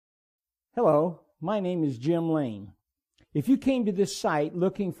Hello, my name is Jim Lane. If you came to this site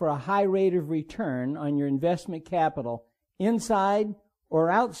looking for a high rate of return on your investment capital inside or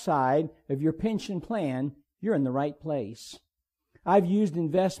outside of your pension plan, you're in the right place. I've used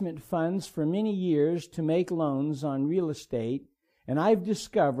investment funds for many years to make loans on real estate, and I've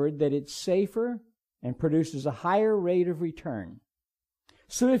discovered that it's safer and produces a higher rate of return.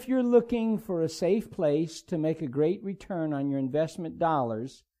 So if you're looking for a safe place to make a great return on your investment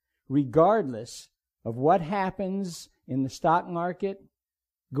dollars, regardless of what happens in the stock market,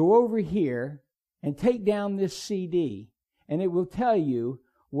 go over here and take down this CD, and it will tell you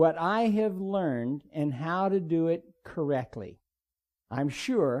what I have learned and how to do it correctly. I'm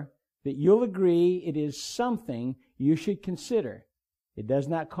sure that you'll agree it is something you should consider. It does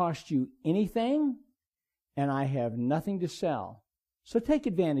not cost you anything, and I have nothing to sell. So take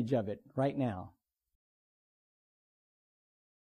advantage of it right now.